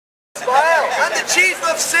vile. I'm the chief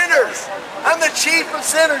of sinners. I'm the chief of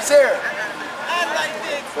sinners here.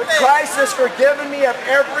 But Christ has forgiven me of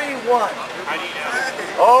every one.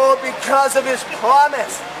 Oh, because of his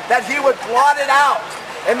promise that he would blot it out.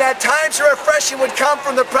 And that times of refreshing would come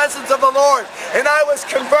from the presence of the Lord. And I was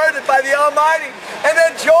converted by the Almighty. And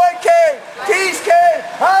then joy came. Peace came.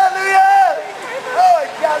 Hallelujah. Oh,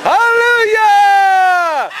 God.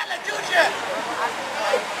 Hallelujah.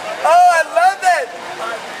 Oh, I love it.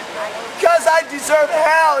 Because I deserve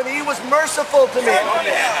hell and he was merciful to me.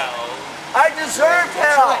 I deserved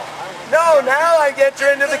hell. No, now I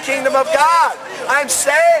enter into the kingdom of God. I'm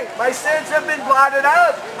saved. My sins have been blotted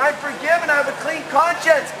out. I'm forgiven. I have a clean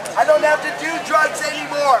conscience. I don't have to do drugs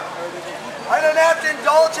anymore. I don't have to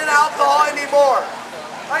indulge in alcohol anymore.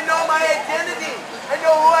 I know my identity. I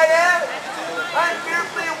know who I am. I'm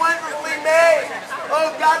fearfully and wonderfully made.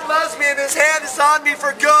 Oh, God loves me and his hand is on me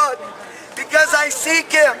for good because I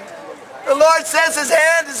seek him. The Lord says his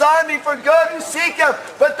hand is on me for good who seek him,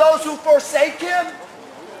 but those who forsake him,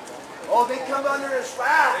 oh, they come under his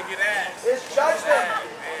wrath, his judgment.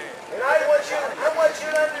 And I want you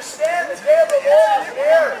to understand the day of the Lord is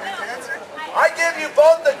near. I give you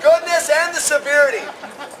both the goodness and the severity.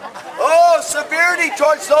 Oh, severity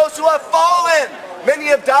towards those who have fallen.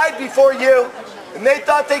 Many have died before you, and they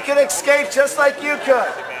thought they could escape just like you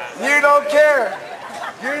could. You don't care.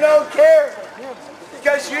 You don't care.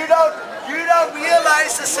 Because you don't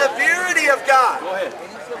realize the severity of God.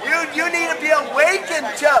 You need to be awakened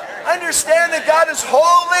to understand that God is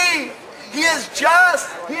holy. He is just.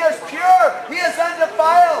 He is pure. He is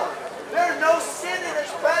undefiled. There's no sin in his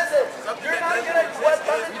presence. You're not going to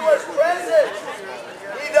come into his presence.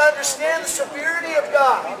 You need to understand the severity of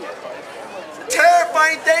God. It's a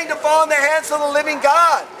terrifying thing to fall in the hands of the living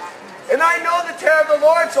God. And I know the terror of the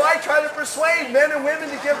Lord, so I try to persuade men and women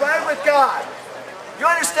to get right with God. You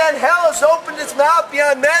understand, hell has opened its mouth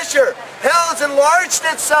beyond measure. Hell has enlarged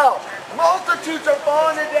itself. Multitudes are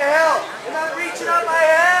falling into hell. And I'm reaching up my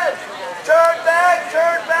hand. Turn back,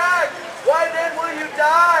 turn back. Why then will you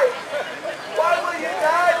die? Why will you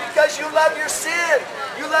die? Because you love your sin.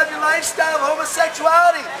 You love your lifestyle of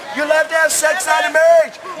homosexuality. You love to have sex out of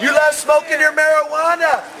marriage. You love smoking your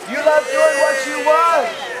marijuana. You love doing what you want.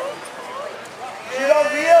 You don't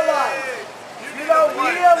realize. You don't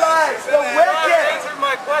realize the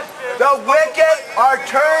wicked are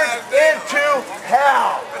turned into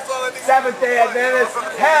hell. Seventh-day Adventist,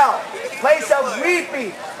 hell. Place of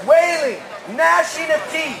weeping, wailing, gnashing of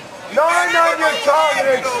teeth, gnawing on your tongue in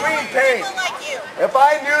extreme pain. If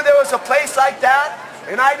I knew there was a place like that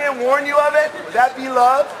and I didn't warn you of it, would that be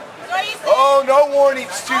love? Oh, no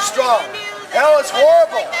warning's too strong. Hell is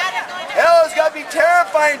horrible. Hell is going to be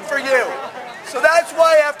terrifying for you. So that's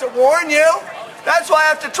why I have to warn you. That's why I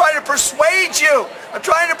have to try to persuade you. I'm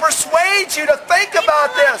trying to persuade you to think about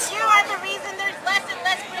this. You are the reason there's less and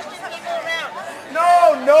less Christian people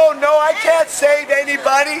around. No, I can't save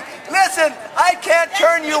anybody. Listen, I can't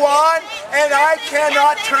turn you on, and I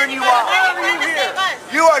cannot turn you off.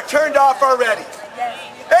 You are turned off already.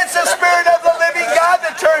 It's the Spirit of the living God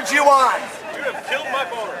that turns you on. You have killed my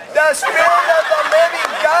boner. The Spirit of the living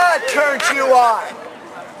God turns you on.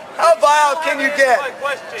 How vile can you get?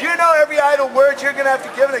 Do you know every idle word you're going to have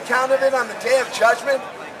to give an account of it on the day of judgment?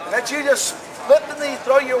 That you just flippantly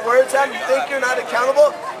throw your words out and you think you're not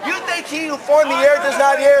accountable? You think he who formed the ear does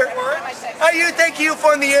not hear? You think he who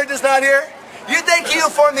formed the ear does not hear? You think he who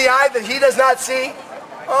formed the eye that he does not see?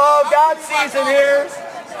 Oh, God sees and hears.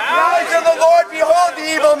 The eyes of the Lord behold the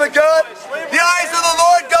evil and the good. The eyes of the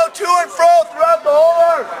Lord go to and fro throughout the whole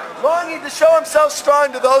earth, longing to show himself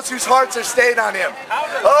strong to those whose hearts are stayed on him.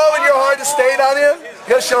 Oh, when your heart is stayed on him,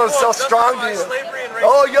 he'll show himself strong to you.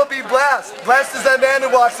 Oh, you'll be blessed. Blessed is that man who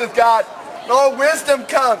walks with God. Oh, wisdom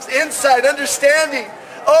comes, insight, understanding.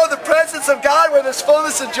 Oh, the presence of God where there's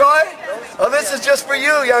fullness of joy. Oh, this is just for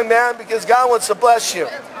you, young man, because God wants to bless you.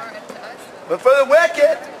 But for the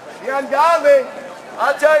wicked, the ungodly,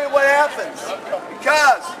 I'll tell you what happens.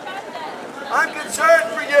 Because I'm concerned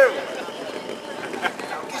for you.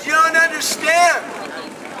 Because you don't understand.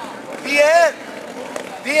 The end.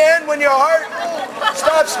 The end when your heart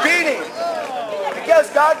stops beating. Because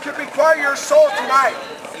God could require your soul tonight.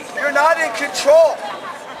 You're not in control.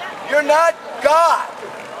 You're not God.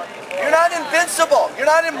 You're not invincible. You're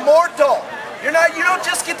not immortal. You don't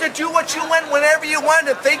just get to do what you want whenever you want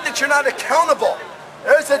and think that you're not accountable.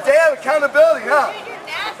 There's a day of accountability, huh?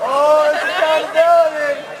 Oh, there's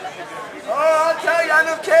accountability. Oh, I'll tell you, I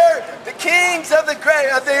don't care. The kings of the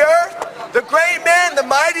earth, the great men, the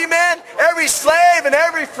mighty men, every slave and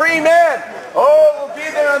every free man. Oh, we'll be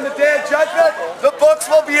there on the day of judgment. The books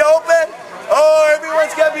will be open. Oh,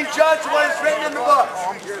 everyone's going to be be judged on what is written in the books.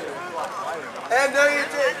 And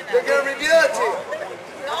they're going to reveal it to you.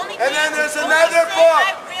 And then there's another book.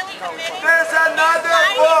 There's another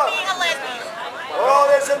book. Oh,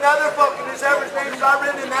 there's another book, and whose name's not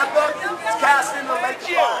written in that book, it's cast in the lake of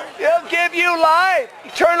fire. He'll give you life,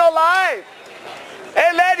 eternal life.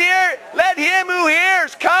 And let him who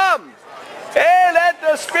hears come. And let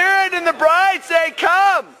the Spirit and the bride say,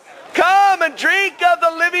 come. Come and drink of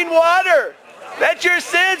the living water. That your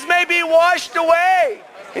sins may be washed away.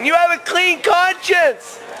 And you have a clean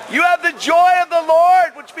conscience. You have the joy of the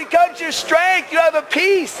Lord, which becomes your strength. You have a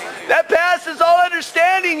peace that passes all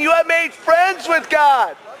understanding. You have made friends with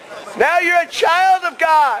God. Now you're a child of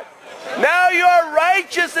God. Now you are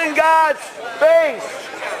righteous in God's face.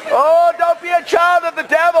 Oh, don't be a child of the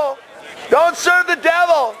devil. Don't serve the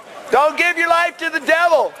devil. Don't give your life to the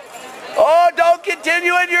devil. Oh, don't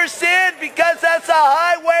continue in your sin, because that's a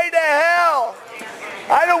highway to hell.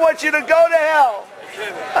 I don't want you to go to hell.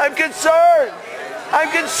 I'm concerned.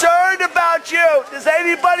 I'm concerned about you. Does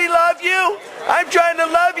anybody love you? I'm trying to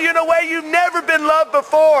love you in a way you've never been loved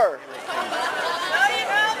before.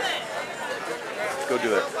 Go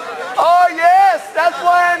do it. Oh yes, that's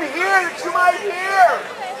why I'm here, that you might hear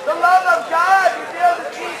the love of God revealed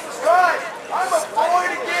in Jesus Christ. I'm a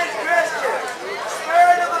born-again Christian. The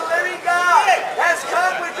Spirit of the living God has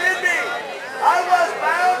come within me. I was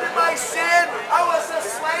bound in my sin. I was a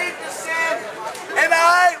slave to sin. And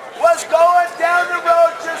I was going down the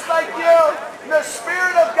road just like you. And the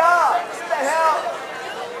Spirit of God said to hell.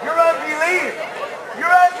 Your unbelief.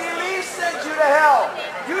 Your unbelief sends you to hell.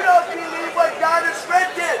 You don't believe what God has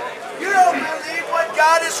written. You don't believe what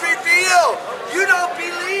God has revealed. You don't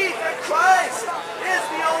believe that Christ is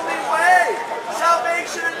the only way.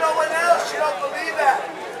 Salvation and no one else. You don't believe that.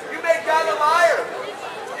 You make God a liar.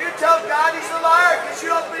 You tell God he's a liar because you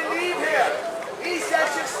don't believe him. He says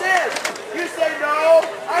you sin. You say, no,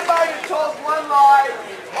 I might have told one lie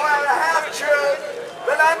or a half-truth,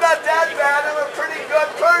 but I'm not that bad. I'm a pretty good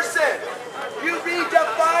person. You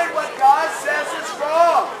redefine what God says is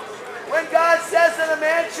wrong. When God says that a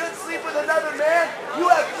man should sleep with another man, you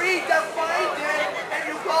have redefined it and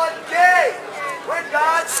you call it gay. When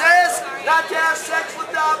God says not to have sex with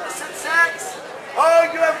the opposite sex, oh,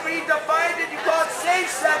 you have redefined it. You call it safe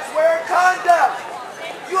sex, wear a condom.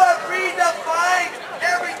 You have redefined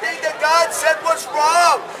everything that God said was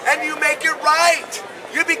wrong, and you make it right.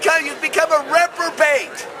 You become a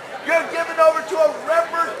reprobate. You're given over to a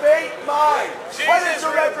reprobate mind. What is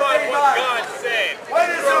a reprobate mind? What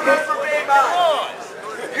is a reprobate mind?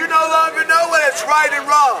 You no longer know when it's right and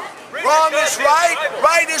wrong. Wrong is right,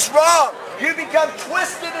 right is wrong. You become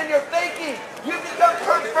twisted in your thinking. You become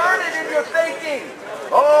perverted in your thinking.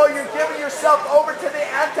 Oh, you're giving yourself over to the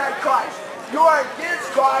Antichrist. You are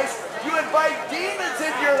against Christ. You invite demons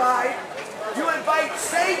into your life. You invite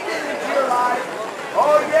Satan into your life.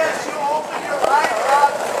 Oh yes, you open your life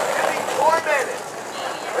up and be tormented.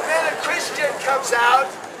 And then a Christian comes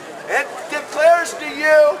out and declares to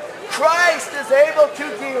you, Christ is able to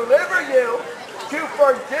deliver you, to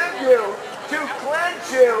forgive you, to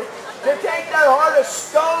cleanse you, to take that heart of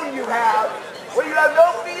stone you have, where you have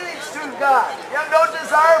no feelings to God. You have no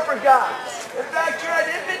desire for God. In fact, you're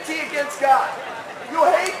at enmity against God. You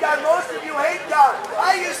hate God. Most of you hate God.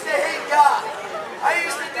 I used to hate God. I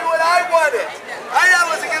used to do what I wanted. I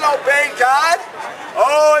wasn't going to obey God.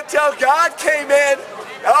 Oh, until God came in.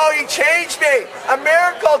 Oh, he changed me. A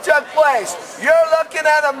miracle took place. You're looking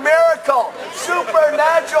at a miracle.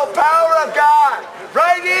 Supernatural power of God.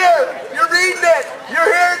 Right here. You're reading it.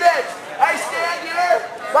 You're hearing it. I stand here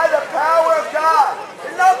by the power of God.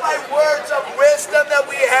 And not by words of wisdom that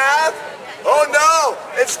we have. Oh no,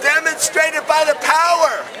 it's demonstrated by the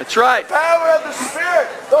power. That's right. The power of the Spirit,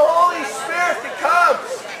 the Holy Spirit that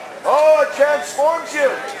comes. Oh, it transforms you,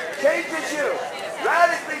 changes you,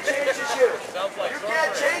 radically changes you. You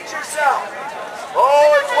can't change yourself. Oh,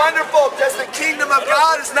 it's wonderful because the kingdom of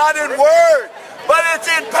God is not in word, but it's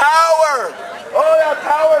in power. Oh, that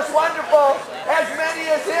power is wonderful. As many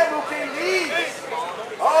as him who believes.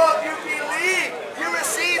 Oh, if you believe, you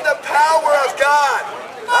receive the power of God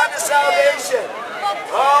unto salvation.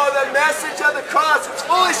 Oh, the message of the cross, it's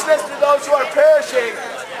foolishness to those who are perishing.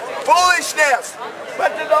 Foolishness.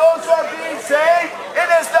 But to those who are being saved, it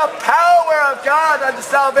is the power of God unto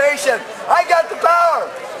salvation. I got the power.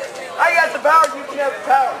 I got the power. You can have the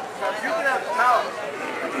power. You can have the power.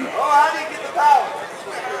 Oh, how do you get the power?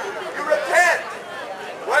 You repent.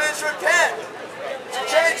 What is repent? It's a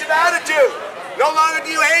change of attitude. No longer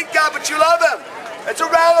do you hate God, but you love him. It's a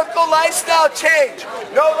radical lifestyle change.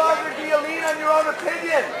 No longer do you lean on your own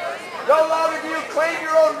opinion. No longer do you claim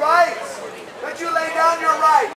your own rights. that you lay down your right